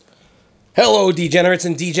Hello, degenerates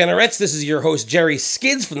and degenerates. This is your host, Jerry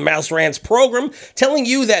Skids from the Mouse Rants program, telling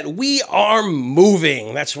you that we are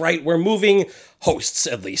moving. That's right, we're moving hosts,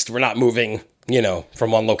 at least. We're not moving,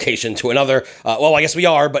 from one location to another. Well, I guess we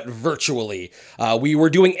are, but virtually. We were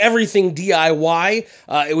doing everything DIY.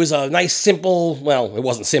 It was a nice, simple, well, it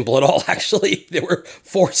wasn't simple at all, actually. There were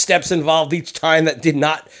 4 steps involved each time that did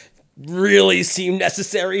not really seemed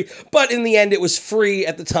necessary, but in the end it was free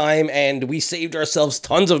at the time and we saved ourselves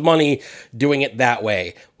tons of money doing it that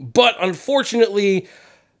way. But unfortunately,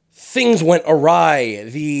 things went awry.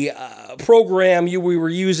 The program we were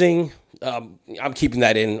using, I'm keeping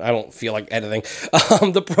that in. I don't feel like editing.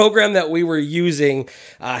 The program that we were using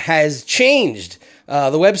has changed.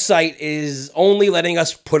 The website is only letting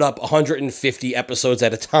us put up 150 episodes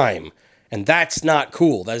at a time. And that's not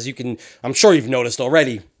cool. As I'm sure you've noticed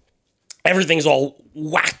already, everything's all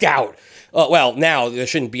whacked out. Well, now there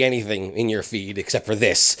shouldn't be anything in your feed except for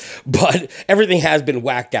this, but everything has been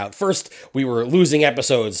whacked out. First, we were losing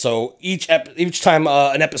episodes, so each time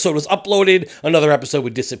an episode was uploaded, another episode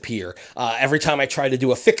would disappear. Every time I tried to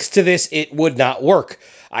do a fix to this, it would not work.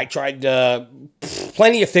 I tried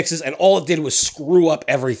plenty of fixes, and all it did was screw up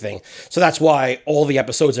everything. So that's why all the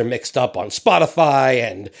episodes are mixed up on Spotify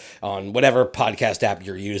and on whatever podcast app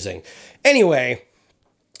you're using. Anyway,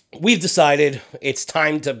 we've decided it's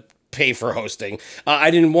time to pay for hosting.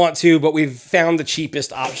 I didn't want to, but we've found the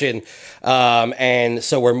cheapest option, and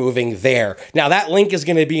so we're moving there. Now, that link is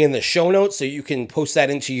going to be in the show notes, so you can post that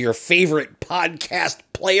into your favorite podcast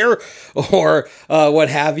player or what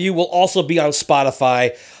have you. We'll also be on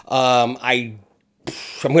Spotify. I'm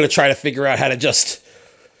going to try to figure out how to just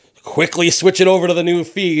quickly switch it over to the new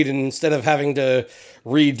feed instead of having to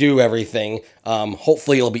redo everything.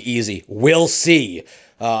 Hopefully it'll be easy. We'll see.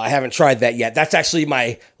 I haven't tried that yet. That's actually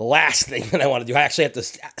my last thing that I want to do. I actually have to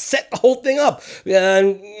set the whole thing up.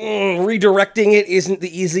 Redirecting it isn't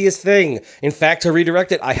the easiest thing. In fact, to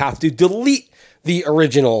redirect it, I have to delete the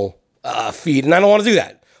original feed, and I don't want to do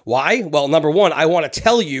that. Why? Well, number one, I want to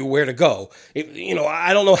tell you where to go.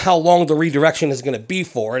 I don't know how long the redirection is going to be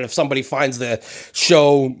for, and if somebody finds the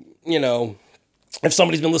show, if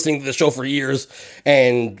somebody's been listening to the show for years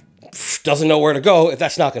and doesn't know where to go, if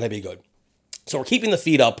that's not going to be good. So we're keeping the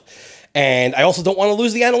feed up, and I also don't want to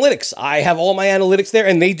lose the analytics. I have all my analytics there,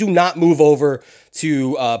 and they do not move over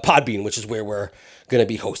to Podbean, which is where we're going to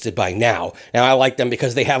be hosted by now. Now, I like them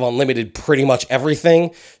because they have unlimited pretty much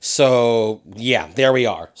everything. So, yeah, there we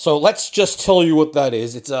are. So let's just tell you what that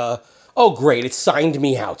is. It's, oh, great, it signed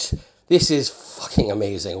me out. This is fucking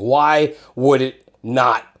amazing. Why would it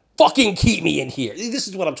not fucking keep me in here? This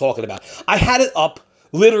is what I'm talking about. I had it up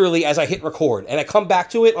literally as I hit record, and I come back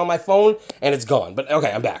to it on my phone, and it's gone. But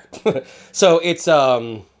okay, I'm back. So it's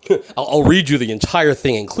I'll read you the entire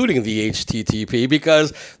thing, including the HTTP,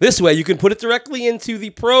 because this way you can put it directly into the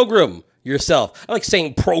program yourself. I like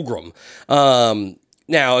saying program.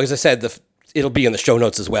 Now, as I said, it'll be in the show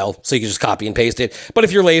notes as well, so you can just copy and paste it. But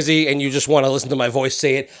if you're lazy and you just want to listen to my voice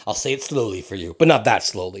say it, I'll say it slowly for you, but not that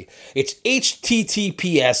slowly. It's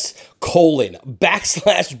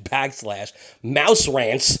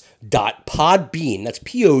https://mouserants.podbean, that's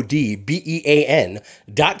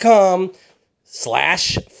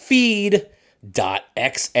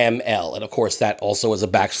podbean.com/feed.xml. And of course, that also is a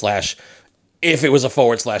backslash. If it was a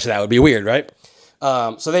forward slash, that would be weird, right?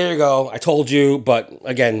 So there you go. I told you, but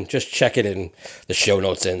again, just check it in the show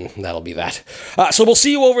notes, and that'll be that. So we'll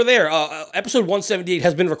see you over there. Episode 178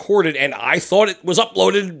 has been recorded, and I thought it was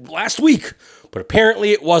uploaded last week, but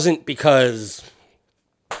apparently it wasn't because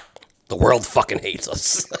the world fucking hates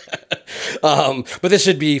us. But this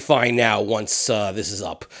should be fine now once this is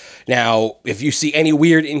up. Now, if you see any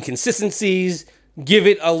weird inconsistencies, give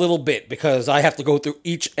it a little bit, because I have to go through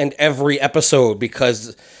each and every episode,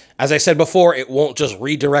 because as I said before, it won't just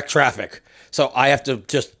redirect traffic. So I have to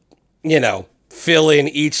just, fill in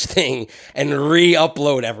each thing and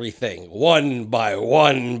re-upload everything one by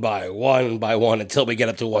one by one by one until we get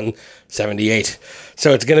up to 178.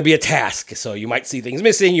 So it's going to be a task. So you might see things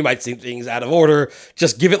missing. You might see things out of order.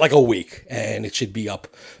 Just give it like a week and it should be up.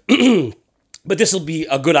 But this will be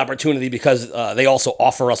a good opportunity because they also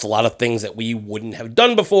offer us a lot of things that we wouldn't have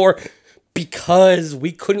done before because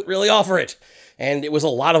we couldn't really offer it. And it was a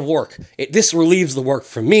lot of work. This relieves the work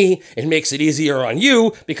from me. It makes it easier on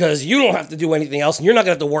you because you don't have to do anything else, and you're not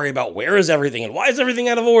going to have to worry about where is everything and why is everything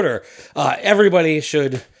out of order. Everybody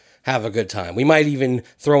should have a good time. We might even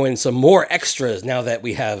throw in some more extras now that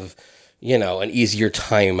we have, an easier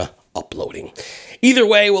time uploading. Either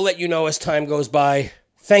way, we'll let you know as time goes by.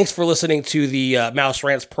 Thanks for listening to the Mouse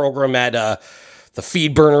Rants program at the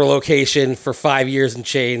feed burner location for 5 years and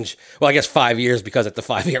change. Well, I guess 5 years, because at the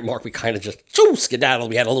 5 year mark, we kind of just skedaddled.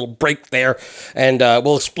 We had a little break there, and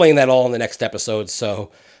we'll explain that all in the next episode.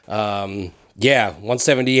 So, yeah,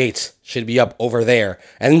 178 should be up over there,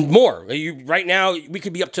 and more. Right now, we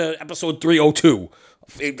could be up to episode 302.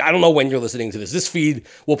 I don't know when you're listening to this. This feed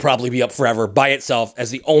will probably be up forever by itself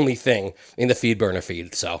as the only thing in the feed burner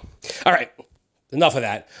feed. So, all right, enough of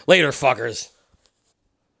that. Later, fuckers.